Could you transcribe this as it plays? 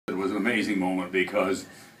was an amazing moment because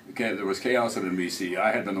there was chaos at NBC.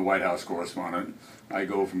 I had been the White House correspondent. I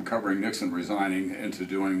go from covering Nixon resigning into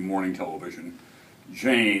doing morning television.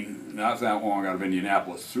 Jane, not that long out of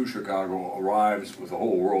Indianapolis, through Chicago, arrives with the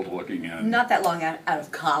whole world looking in. Not that long out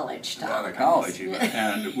of college, Tom. Out of college, even.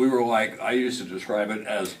 And we were like, I used to describe it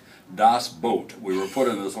as Das Boot. We were put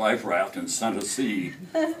in this life raft and sent to sea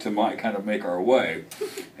to kind of make our way.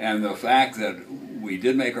 And the fact that we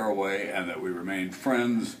did make our way and that we remained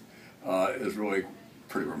friends is really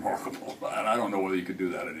pretty remarkable. And I don't know whether you could do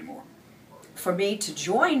that anymore. For me to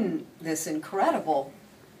join this incredible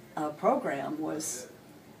program was,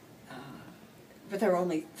 but there were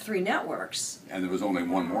only 3 networks. And there was only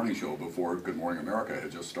one morning show before Good Morning America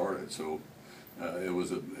had just started, so it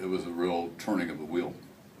was a real turning of the wheel.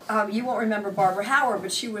 You won't remember Barbara Howard,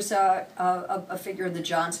 but she was a figure in the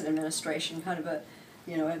Johnson administration, kind of a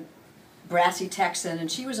brassy Texan,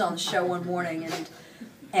 and she was on the show one morning,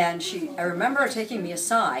 and I remember her taking me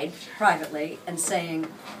aside privately and saying,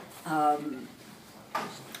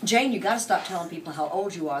 Jane, you got to stop telling people how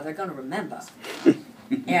old you are. They're going to remember.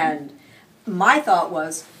 And my thought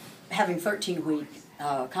was, having 13-week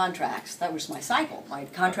contracts, that was my cycle. My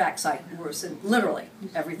contract cycle was literally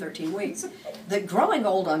every 13 weeks. That growing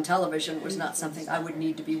old on television was not something I would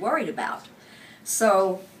need to be worried about.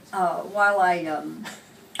 So while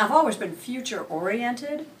I've always been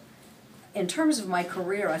future-oriented, in terms of my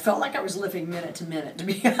career, I felt like I was living minute to minute, to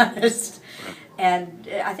be honest. And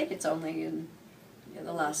I think it's only in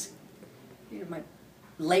the last, my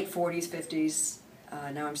late 40s, 50s,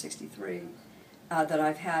 now I'm 63, that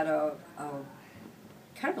I've had a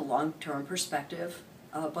kind of a long-term perspective,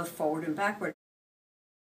 both forward and backward.